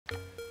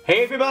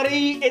Hey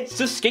everybody, it's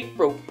the Skate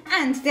Rope.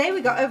 And today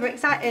we got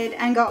overexcited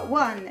and got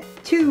 1,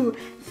 2,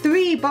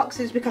 3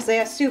 boxes because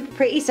they are super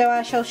pretty, so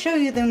I shall show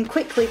you them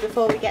quickly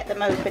before we get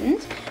them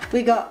opened.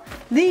 We got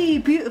the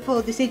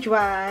beautiful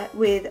Decidueye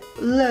with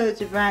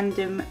loads of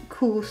random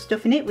cool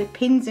stuff in it with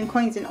pins and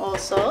coins and all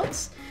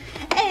sorts.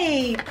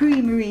 A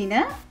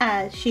Primarina,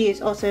 as she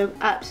is also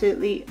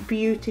absolutely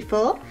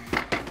beautiful.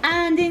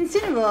 And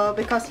Incineroar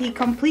because he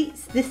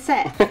completes the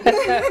set.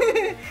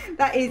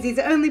 That is his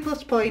only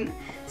plus point.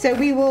 So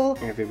we will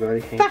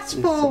fast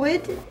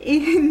forward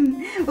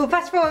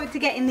to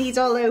getting these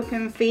all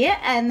open for you,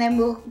 and then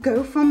we'll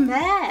go from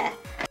there.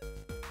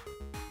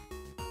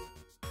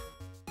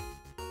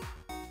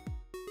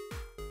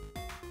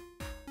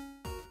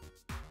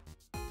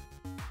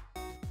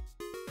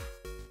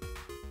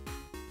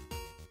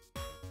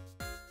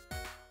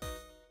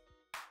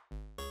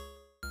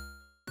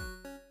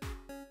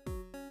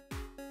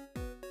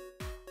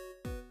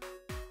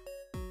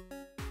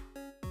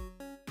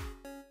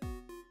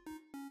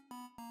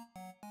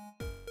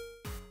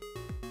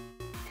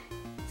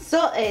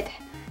 Sorted.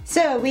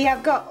 So we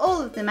have got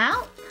all of them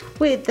out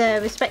with the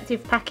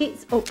respective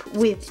packets up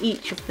with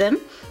each of them.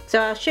 So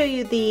I'll show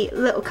you the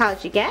little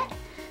cards you get.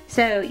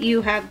 So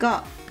you have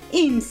got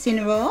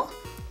Incineroar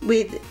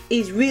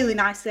is really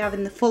nicely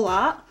having the full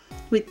art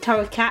with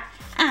Tarot Cat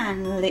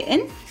and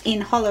Litten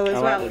in holo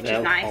as well, which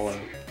is nice. Hollow.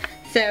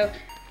 So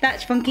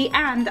that's funky,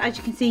 and as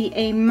you can see,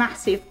 a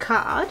massive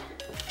card.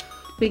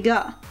 We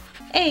got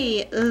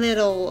a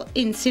little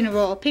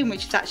Incineroar pin,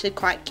 which is actually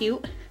quite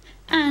cute.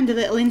 And a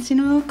little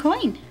Incineroar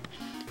coin,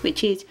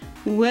 which is,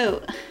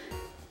 whoa,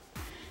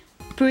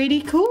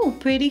 pretty cool,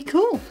 pretty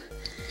cool.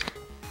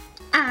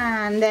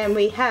 And then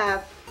we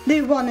have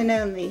the one and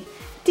only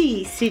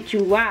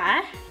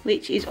Decidueye,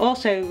 which is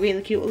also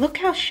really cute. Look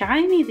how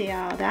shiny they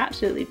are, they're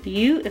absolutely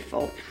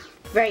beautiful.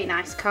 Very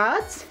nice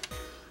cards.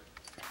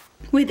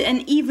 With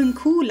an even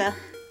cooler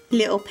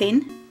little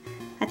pin.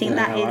 I think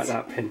that is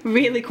that pin.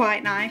 Really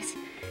quite nice.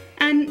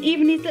 And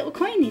even his little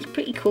coin is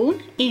pretty cool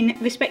in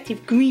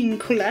respective green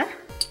colour.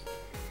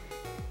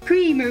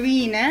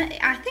 Primarina,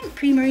 I think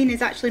Primarina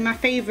is actually my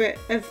favourite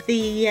of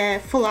the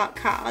full art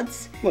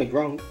cards. Well, you're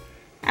wrong.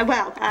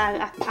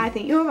 I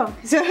think you're wrong.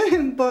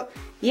 So, but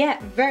yeah,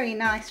 very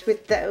nice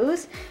with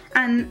those.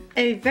 And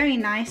a very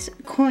nice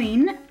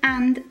coin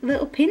and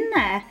little pin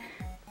there.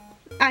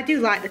 I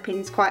do like the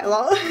pins quite a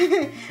lot.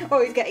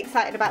 Always get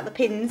excited about the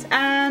pins.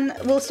 And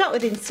we'll start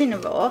with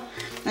Incineroar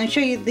and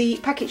show you the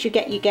package you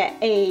get. You get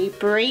a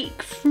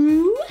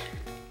Breakthrough,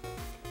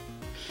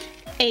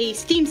 a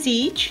Steam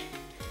Siege,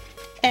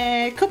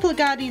 a couple of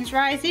Guardians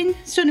Rising,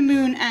 Sun and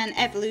Moon, and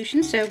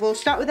Evolution. So we'll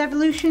start with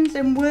Evolutions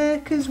and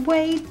work our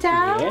way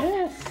down.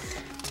 Yes.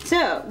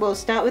 So we'll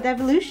start with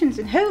Evolutions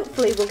and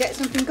hopefully we'll get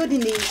something good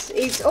in these.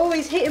 It's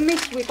always hit and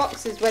miss with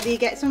boxes whether you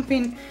get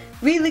something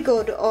really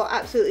good or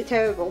absolutely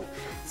terrible.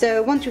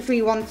 So 1, 2,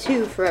 3, 1,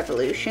 2 for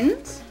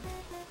Evolutions.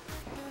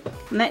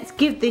 Let's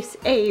give this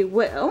a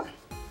whirl.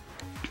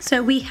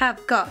 So we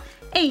have got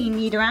a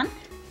Nidoran,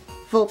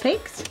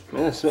 Vulpix,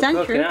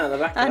 Sandshrew.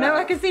 I know,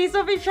 I can see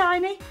something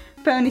shiny.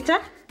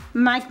 Ponyta,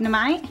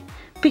 Magnemite,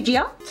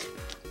 Pidgeot,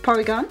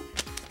 Porygon,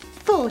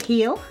 Full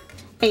Heal,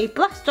 a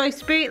Blastoise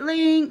Spirit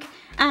Link,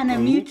 and a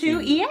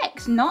Mewtwo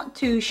EX. Not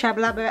too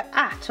shablabber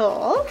at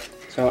all.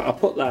 So I'll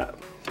put that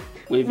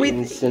with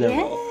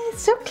Incineroar. Yeah,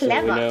 so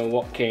clever. So we know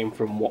what came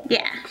from what box.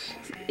 Yeah,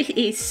 it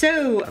is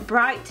so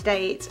bright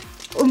today, it's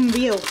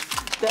unreal.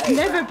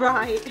 Never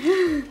bright.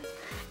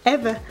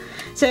 Ever.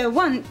 So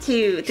 1,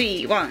 2,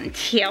 3, 1,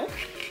 2.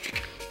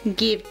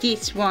 Give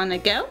this one a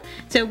go.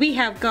 So we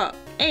have got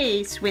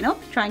a Swinub,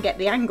 try and get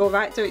the angle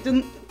right so it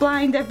doesn't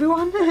blind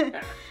everyone.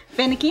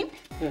 Fennekin,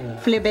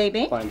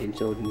 Flabébé. Blinding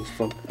children is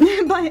fun.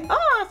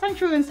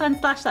 Sandshrew and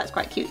Sandslash, that's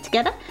quite cute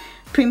together.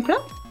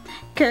 Primplup,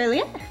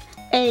 Curlier,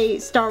 a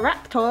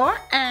Staraptor,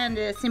 and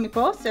a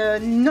Simipour, so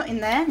not in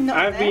there,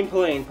 I've been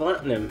playing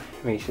Platinum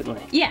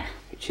recently. Yeah.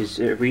 Which has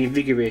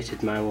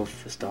reinvigorated my love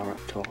for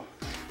Staraptor.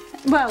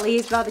 Well, he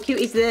is rather cute.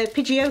 He's the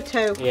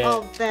Pidgeotto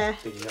of the...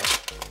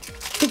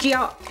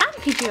 Pidgeot and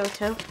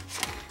Pidgeotto.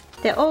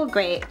 They're all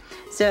great.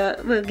 So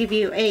we'll give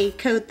you a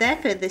code there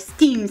for the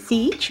Steam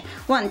Siege.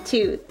 1,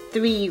 2,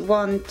 3,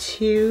 1,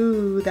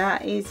 2.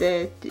 That is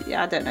a,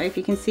 I don't know if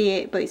you can see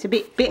it, but it's a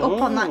bit up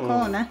on that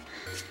corner.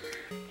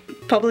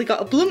 Probably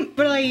got a blunt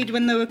blade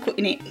when they were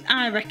cutting it,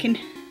 I reckon.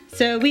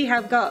 So we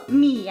have got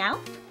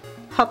Meowth,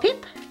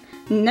 Hoppip,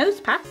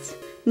 Nosepass,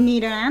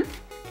 Nidoran,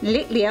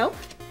 Litleo,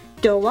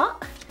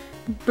 Dowott,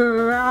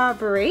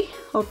 Bravery,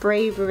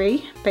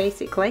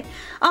 basically,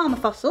 Armor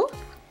Fossil,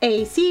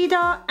 a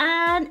Seedar,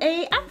 and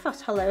a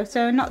Ampharos Holo,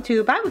 so not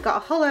too bad. We've got a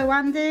Holo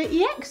and a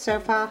EX so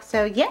far,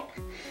 so yeah,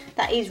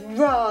 that is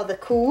rather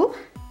cool.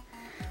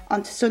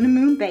 On to Sun and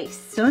Moon base.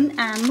 Sun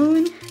and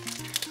Moon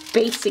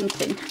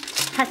Basington.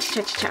 Well,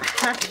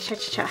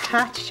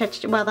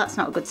 that's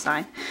not a good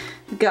sign.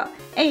 We've got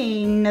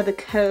another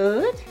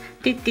code.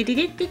 1,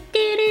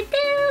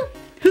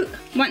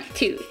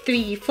 2,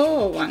 3,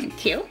 4, 1,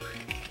 2.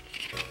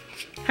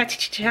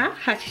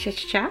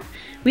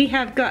 We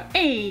have got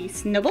a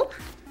Snubble,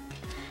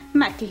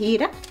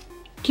 Makahira,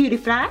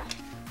 Cutiefly,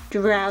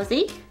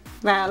 Drowsy,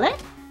 Rowlet,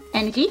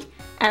 Energy,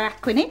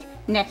 Araquanid,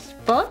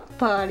 Nestball,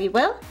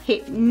 Poliwhirl,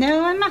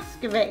 Hypno and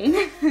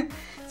Masquerain.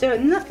 So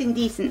nothing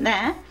decent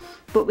there,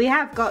 but we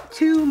have got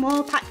 2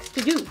 more packs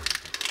to do.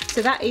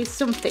 So that is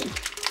something.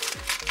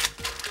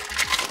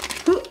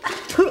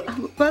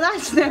 Well,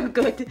 that's no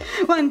good.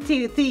 1,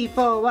 2, 3,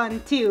 4,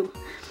 1, 2.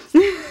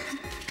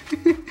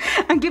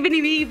 I'm giving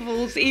him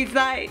evils. He's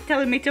like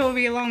telling me to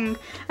hurry along.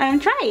 I'm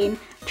trying.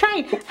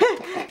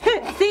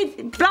 See,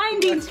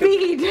 blinding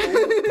speed.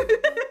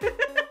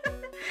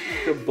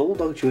 The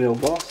bulldog to your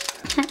boss.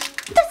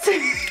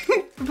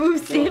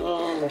 Boosted.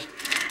 Oh,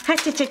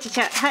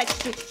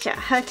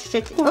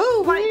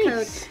 white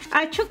code.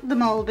 I chucked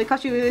them all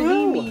because you were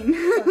mean.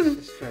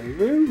 That's very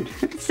rude.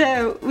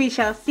 So we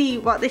shall see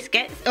what this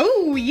gets.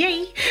 Oh,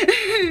 yay!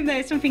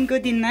 There's something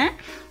good in there.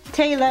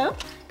 Tailo,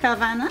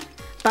 Carvanha,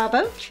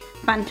 Barboach,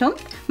 Phantom,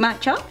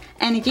 Machop,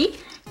 Energy,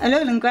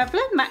 Alolan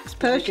Graveler, Max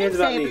Potion,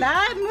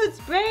 Sableye,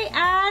 Mudspray,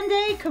 and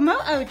a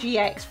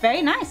Komodo-GX.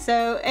 Very nice.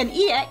 So an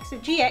EX, a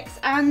GX,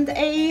 and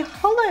a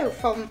Holo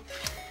from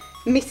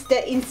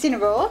Mr.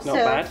 Incineroar. Not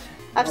bad.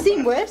 I've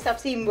seen worse.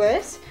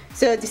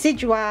 So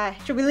Decidueye.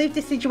 Should we leave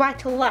Decidueye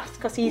till last?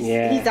 Because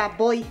he's our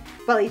boy.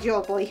 Well, he's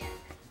your boy.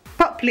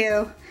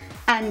 Poplio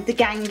and the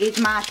gang is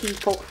my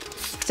people.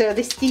 So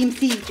this Steam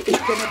Siege is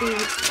going to be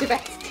the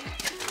best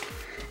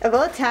of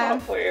all time.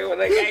 Poplio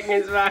and the gang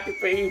is my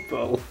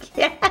people.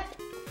 Yeah.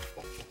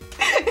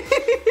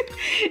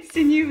 It's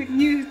a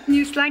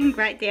new slang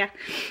right there.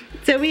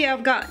 So we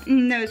have got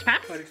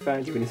Nosepass, What did I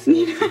find you in a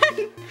scene?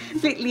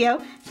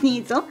 Litleo,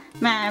 Sneasel,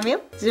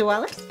 Marill,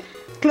 Zoalis,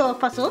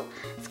 Clawfossil,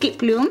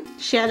 Skiploom,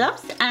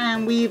 Shellos,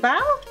 and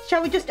Weavile.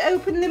 Shall we just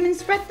open them and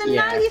spread them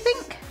now, you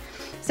think?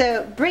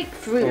 So,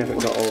 Breakthrough. I haven't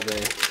got all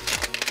day.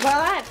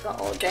 Well, I've got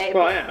all day.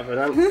 Well, I have, and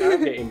I'm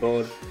getting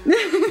bored.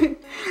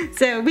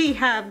 So, we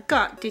have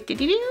got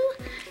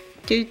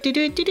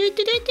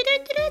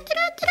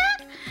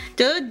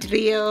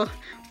Dodrio,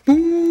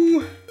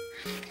 Boo,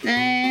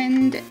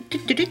 and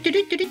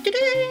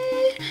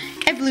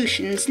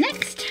Evolutions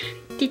next.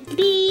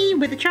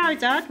 With a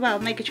Charizard, well,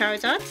 Mega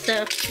Charizard,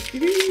 so.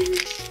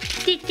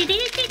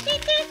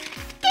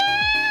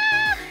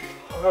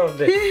 Oh,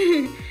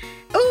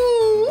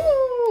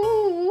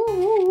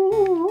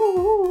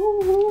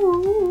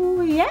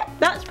 Ooh, yeah,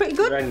 that's pretty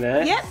good. Very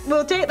nice. Yep,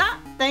 we'll take that.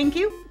 Thank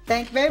you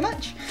very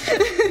much.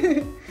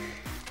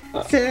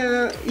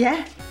 So,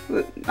 yeah,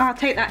 I'll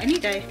take that any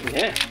day.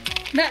 Yeah.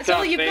 That's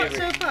all you've got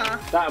so far.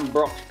 That and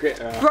Brock's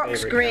Grit are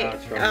Brock's Grit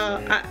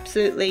are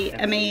absolutely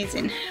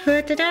amazing.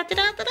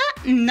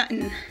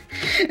 Nothing.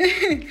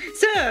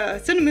 So,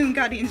 Sun and Moon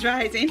Guardians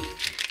Rising.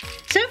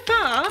 So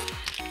far,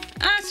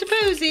 I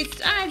suppose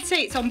I'd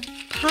say it's on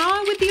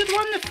par with the other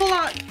one. The full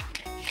art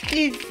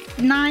is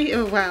nice.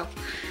 Oh well,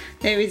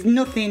 there is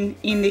nothing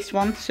in this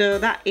one, so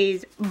that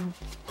is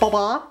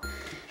baba.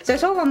 So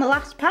it's all on the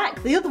last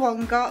pack. The other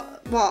one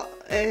got what?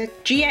 A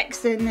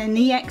GX and an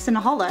EX and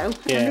a Holo,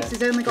 yeah, and this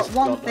has only got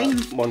one thing.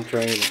 One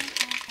trainer.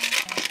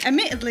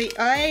 Admittedly,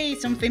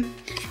 something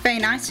very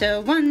nice.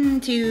 So 1,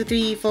 2,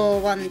 3, 4,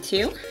 1,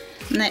 2.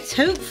 Let's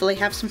hopefully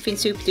have something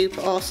super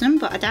duper awesome,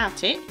 but I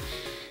doubt it.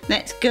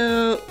 Let's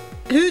go.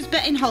 Who's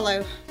betting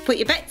Holo? Put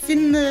your bets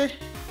in the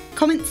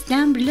comments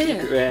down below.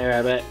 Secret rare,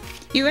 I bet.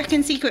 You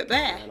reckon secret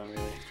rare? No, not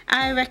really.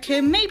 I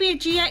reckon maybe a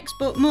GX,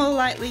 but more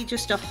likely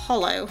just a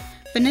Holo.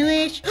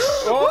 Vanilla-ish.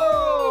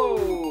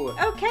 Oh!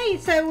 Okay,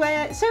 so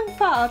so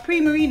far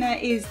Primarina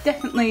is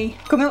definitely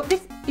coming up.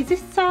 Is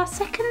this our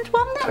second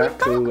one that we've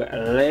got?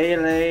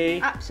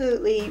 Lele.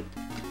 Absolutely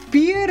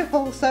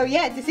beautiful. So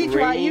yeah,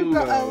 Decidueye, you've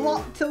got a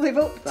lot to live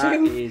up That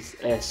to. is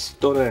a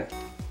stunner.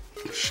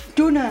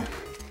 Stunner.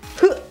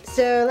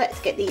 So let's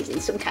get these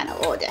in some kind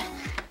of order.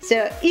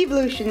 So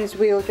evolutions,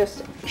 we'll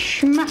just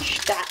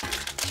smash that.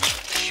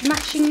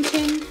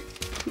 Smashington,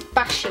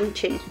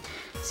 bashington.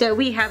 So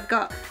we have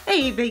got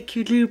a very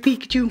cute little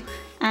Pikachu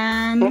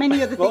and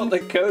many other What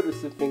things. the code was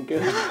something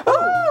good.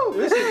 Oh!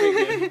 This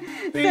is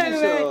big.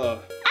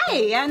 So,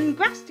 hey, and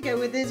grass to go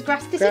with his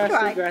grass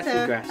Decidueye. Grassy,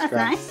 So grass. that's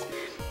nice.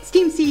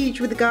 Steam Siege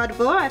with the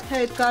Gardevoir. I've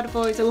heard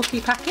Gardevoir is a lucky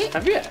packet.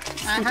 Have you?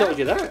 I Who told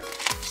you that?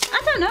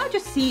 I don't know,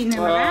 just seeing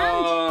them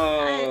around.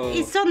 Oh.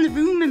 It's on the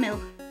rumour mill.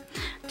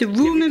 The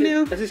rumour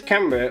mill. Does this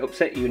camera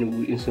upset you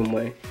in some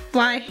way?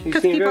 Why? You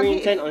seem very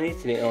intent on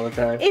hitting it all the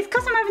time. It's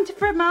because I'm having to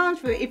throw my arms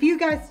through it. If you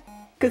guys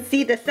could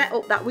see the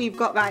setup that we've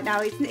got right now,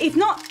 it's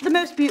not the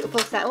most beautiful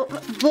setup,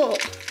 but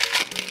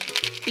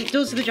it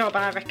does the job,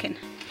 I reckon.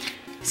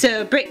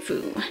 So,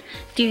 breakthrough.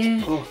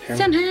 Okay.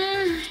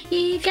 Somehow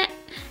you get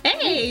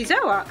a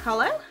Zoroark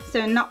Holo,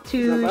 so not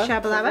too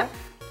shabba-labba.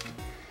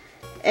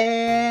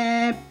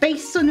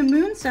 Base Sun and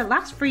Moon, so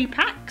last 3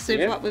 packs of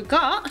what we've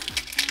got.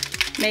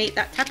 Mate,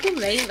 that Tapu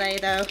Lele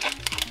though.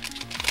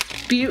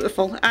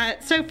 Beautiful.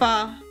 So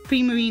far,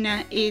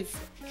 Primarina is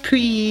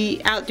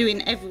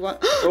outdoing everyone.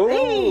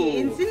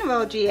 Hey,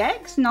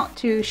 Incineroar-GX, not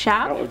too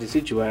sharp. Out of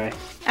Decidueye.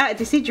 Out of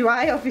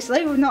Decidueye,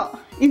 obviously, we're not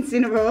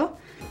Incineroar.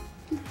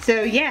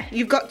 So yeah,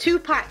 you've got 2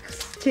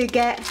 packs to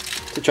get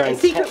To try a and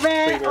secret top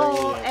rare Primarina.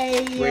 or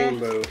a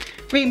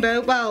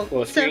rainbow, well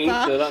so green,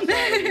 far. so that's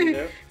our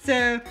rainbow.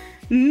 So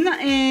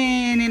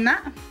nothing in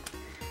that.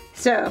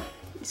 So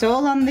it's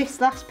all on this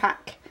last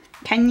pack.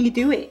 Can you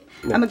do it?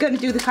 No. And we're going to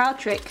do the card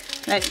trick.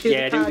 Let's do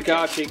the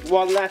card trick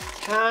one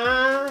last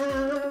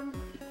time.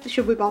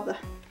 Should we bother?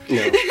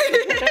 No.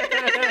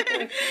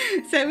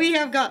 So we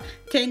have got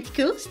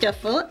Tentacle,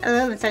 Stuffle,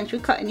 Alolan Sentry,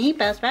 Cottony,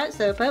 Bellsprout,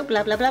 Slowpoke,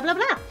 blah blah blah blah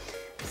blah.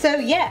 So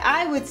yeah,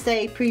 I would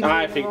say Primarina.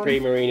 I think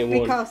Primarina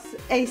won. Because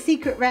a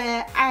secret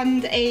rare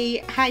and a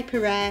hyper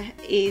rare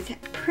is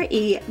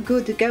pretty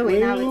good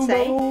going, I would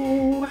say.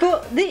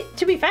 But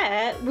to be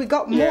fair, we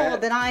got more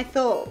than I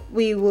thought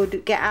we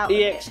would get out.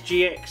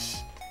 EX-GX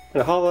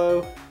and a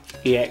holo,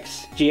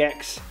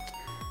 EX-GX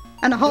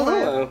and a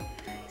holo.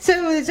 So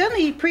there's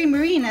only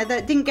Primarina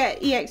that didn't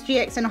get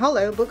EX-GX and a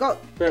holo, but got.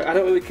 But I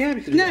don't really care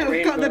because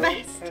we got the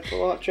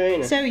best.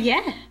 Trainer. So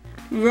yeah,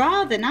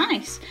 rather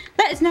nice.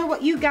 Let us know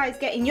what you guys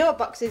get in your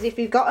boxes if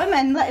you've got them,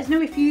 and let us know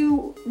if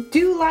you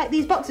do like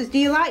these boxes. Do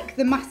you like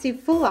the massive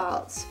full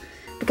arts?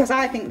 Because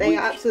I think they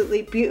are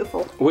absolutely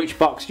beautiful. Which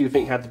box do you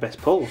think had the best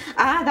pull?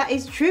 Ah, that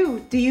is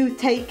true. Do you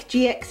take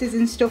GXs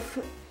and stuff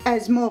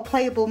as more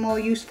playable, more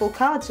useful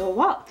cards, or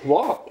what?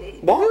 What?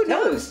 Who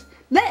knows?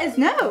 Let us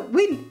know.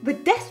 We're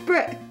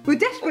desperate. We're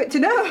desperate to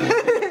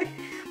know.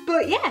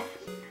 But yeah,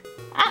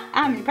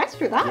 I'm impressed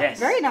with that. Yes.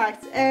 Very nice.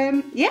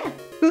 Yeah,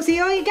 we'll see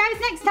all you guys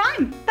next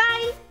time.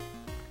 Bye.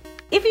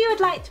 If you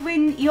would like to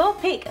win your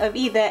pick of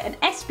either an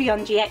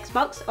Espeon-GX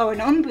box or an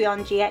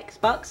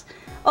Umbreon-GX box,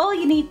 all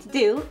you need to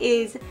do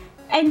is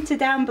enter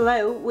down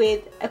below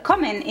with a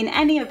comment in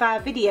any of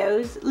our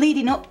videos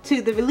leading up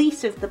to the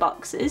release of the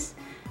boxes,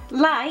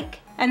 like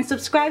and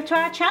subscribe to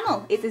our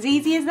channel. It's as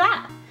easy as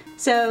that.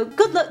 So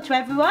good luck to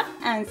everyone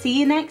and see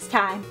you next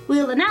time.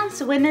 We'll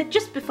announce a winner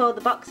just before the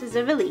boxes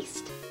are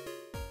released.